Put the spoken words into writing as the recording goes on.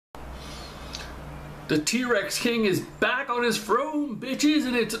The T-Rex King is back on his throne, bitches,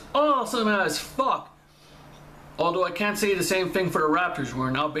 and it's awesome as fuck. Although I can't say the same thing for the Raptors, who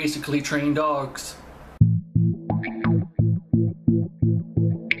are now basically trained dogs.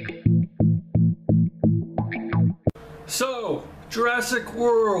 So, Jurassic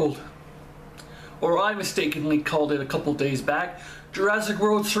World, or I mistakenly called it a couple days back, Jurassic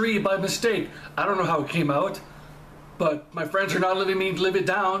World 3 by mistake. I don't know how it came out, but my friends are not letting me live it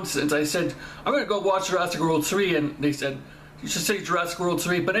down since I said, I'm gonna go watch Jurassic World 3, and they said, you should say Jurassic World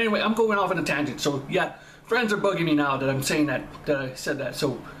 3, but anyway, I'm going off on a tangent, so yeah, friends are bugging me now that I'm saying that I said that,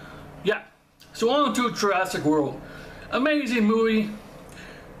 so yeah. So on to Jurassic World. Amazing movie.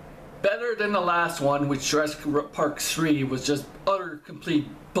 Better than the last one, which Jurassic Park 3 was just utter complete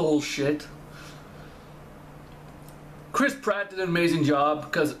bullshit. Chris Pratt did an amazing job,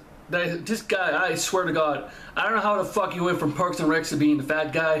 because this guy, I swear to God, I don't know how the fuck he went from Parks and Rec to being the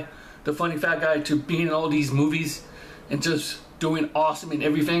fat guy, the funny fat guy, to being in all these movies and just doing awesome in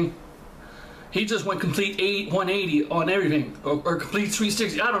everything. He just went complete 180 on everything, or complete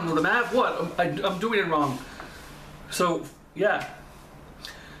 360. I don't know the math. What? I'm doing it wrong. So yeah,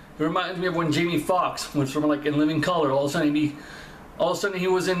 it reminds me of when Jamie Foxx went from like In Living Color. All of a sudden he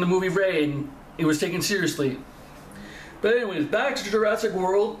was in the movie Ray, and he was taken seriously. But anyways, back to Jurassic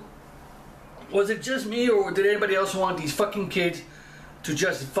World. Was it just me, or did anybody else want these fucking kids to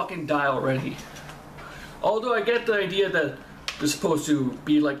just fucking die already? Although I get the idea that it's supposed to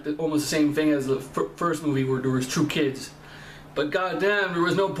be like almost the same thing as the first movie where there was 2 kids. But goddamn, there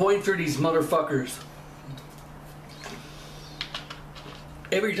was no point for these motherfuckers.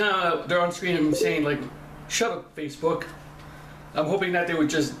 Every time they're on screen, I'm saying like, shut up, Facebook. I'm hoping that they would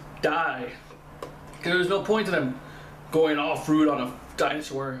just die. Because there's no point to them going off-road on a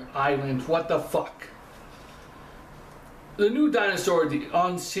dinosaur island. What the fuck? The new dinosaur, the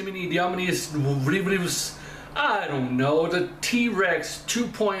omnious, I don't know, the T-Rex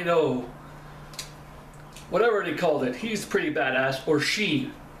 2.0. Whatever they called it. He's pretty badass. Or she.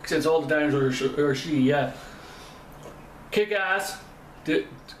 Since all the dinosaurs are she, yeah. Kick ass.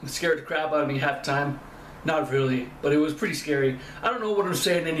 Scared the crap out of me half the time. Not really, but it was pretty scary. I don't know what I'm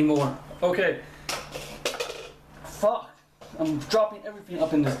saying anymore. Okay. Fuck. I'm dropping everything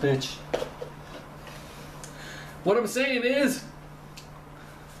up in this bitch. What I'm saying is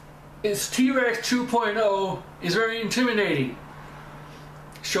T-Rex 2.0 is very intimidating.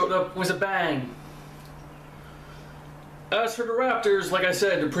 Showed up with a bang. As for the Raptors, like I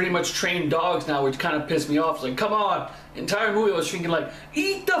said, they're pretty much trained dogs now, which kind of pissed me off. It's like, come on. Entire movie I was thinking like,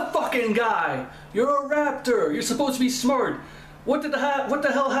 eat the fucking guy. You're a raptor. You're supposed to be smart. What the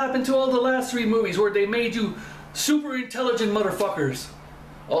hell happened to all the last 3 movies where they made you super intelligent motherfuckers?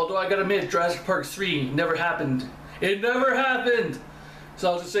 Although I gotta admit, Jurassic Park 3 never happened. It never happened.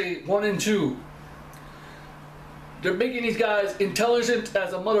 So I'll just say 1 and 2. They're making these guys intelligent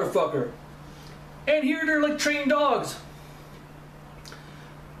as a motherfucker. And here they're like trained dogs.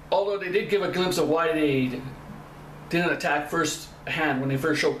 Although they did give a glimpse of why they didn't attack first hand when they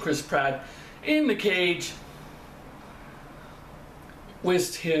first showed Chris Pratt in the cage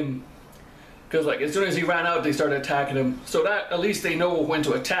with him. Because like as soon as he ran out, they started attacking him. So that at least they know when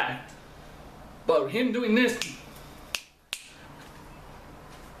to attack. But him doing this,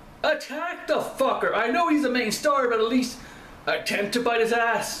 attack the fucker. I know he's the main star, but at least attempt to bite his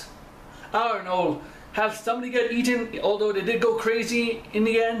ass. I don't know. Have somebody get eaten, although they did go crazy in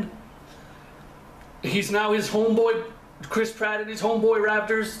the end. He's now his homeboy, Chris Pratt and his homeboy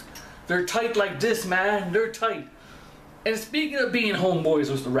Raptors. They're tight like this, man. They're tight. And speaking of being homeboys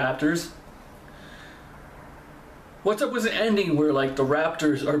with the Raptors, what's up with the ending where like the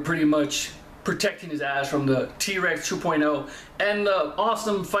Raptors are pretty much protecting his ass from the T-Rex 2.0 and the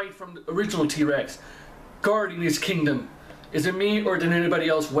awesome fight from the original T-Rex guarding his kingdom? Is it me, or did anybody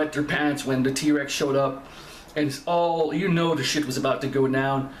else wet their pants when the T-Rex showed up? And it's all, you know, the shit was about to go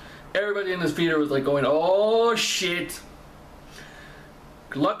down. Everybody in this theater was like going, oh shit.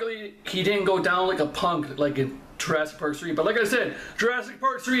 Luckily, he didn't go down like a punk like in Jurassic Park 3. But like I said, Jurassic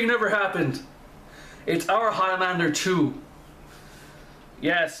Park 3 never happened. It's our Highlander 2.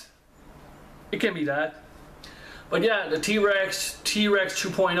 Yes, it can be that. But yeah, the T-Rex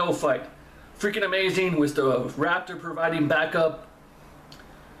 2.0 fight. Freaking amazing with the raptor providing backup.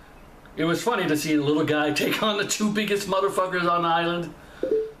 It was funny to see the little guy take on the 2 biggest motherfuckers on the island.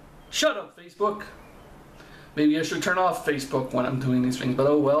 Shut up, Facebook. Maybe I should turn off Facebook when I'm doing these things, but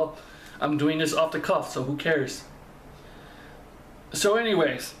oh well. I'm doing this off the cuff, so who cares? So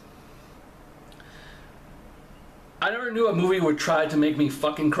anyways, I never knew a movie would try to make me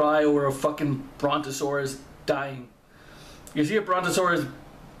fucking cry over a fucking brontosaurus dying. You see a brontosaurus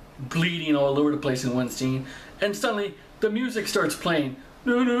bleeding all over the place in one scene, and suddenly the music starts playing,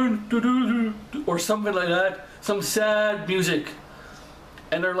 or something like that, some sad music,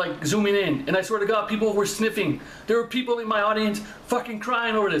 and they're like zooming in, and I swear to God, people were sniffing. There were people in my audience fucking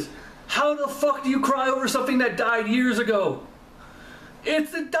crying over this. How the fuck do you cry over something that died years ago?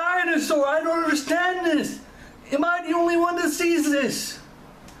 It's the dinosaur. I don't understand this. Am I the only one that sees this?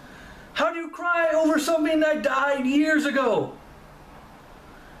 How do you cry over something that died years ago?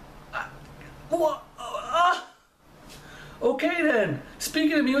 Okay then.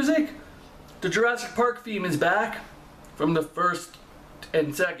 Speaking of music, the Jurassic Park theme is back from the first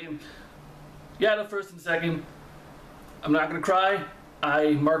and second. Yeah, the first and second. I'm not gonna cry.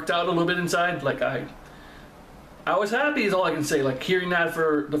 I marked out a little bit inside. Like I was happy is all I can say. Like hearing that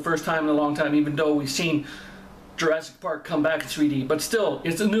for the first time in a long time, even though we've seen Jurassic Park come back in 3D, but still,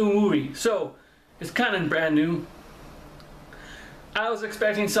 it's a new movie, so it's kind of brand new. I was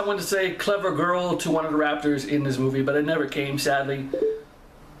expecting someone to say "clever girl" to one of the raptors in this movie, but it never came, sadly.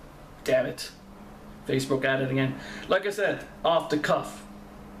 Damn it. Facebook at it again. Like I said, off the cuff.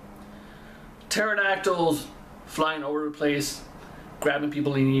 Pterodactyls flying over the place, grabbing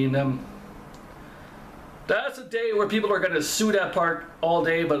people and eating them. That's a day where people are going to sue that park all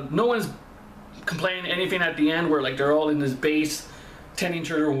day, but no one's complaining anything at the end where like they're all in this base tending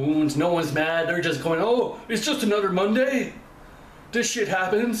to their wounds. No one's mad. They're just going, oh, it's just another Monday. This shit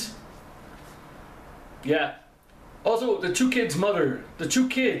happens. Yeah. Also, the two kids' mother. The two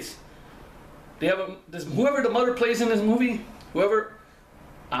kids. They have whoever the mother plays in this movie, whoever,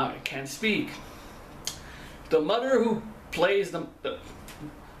 I can't speak. The mother who plays the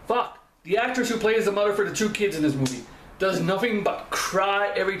actress who plays the mother for the two kids in this movie does nothing but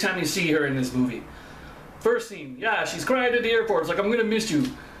cry every time you see her in this movie. First scene, yeah, she's crying at the airport. It's like, I'm gonna miss you.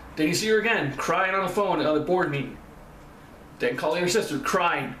 Then you see her again, crying on the phone at a board meeting. Then calling her sister,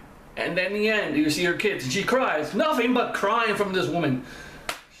 crying. And then in the end, you see her kids, and she cries. Nothing but crying from this woman.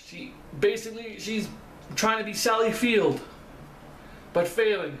 She's trying to be Sally Field, but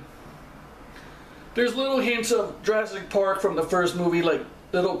failing. There's little hints of Jurassic Park from the first movie, like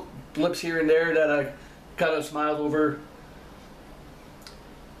little blips here and there that I kind of smiled over.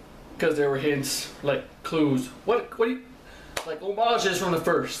 Because there were hints, like clues. What do you, like homages from the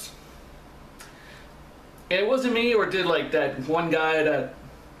first. And it wasn't me, or did like that one guy that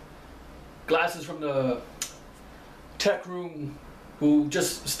glasses from the tech room who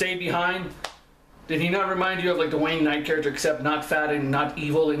just stayed behind. Did he not remind you of like the Wayne Knight character, except not fat and not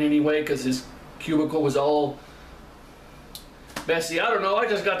evil in any way because his cubicle was all messy? I don't know, I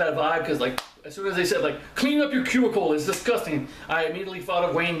just got that vibe because like as soon as they said like clean up your cubicle, it's disgusting, I immediately thought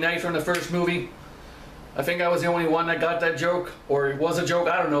of Wayne Knight from the first movie. I think I was the only one that got that joke, or it was a joke,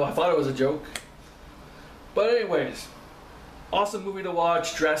 I don't know, I thought it was a joke. But anyways, awesome movie to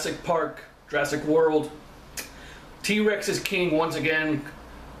watch. Jurassic Park, Jurassic World. T-Rex is king once again,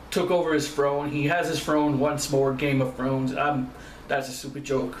 took over his throne. He has his throne once more, Game of Thrones. That's a stupid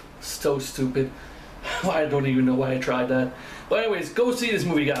joke, so stupid. I don't even know why I tried that. But anyways, go see this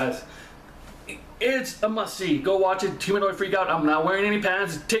movie, guys. It's a must-see. Go watch it. Humanoid Freak Out. I'm not wearing any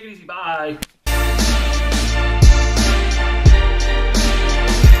pants. Take it easy. Bye.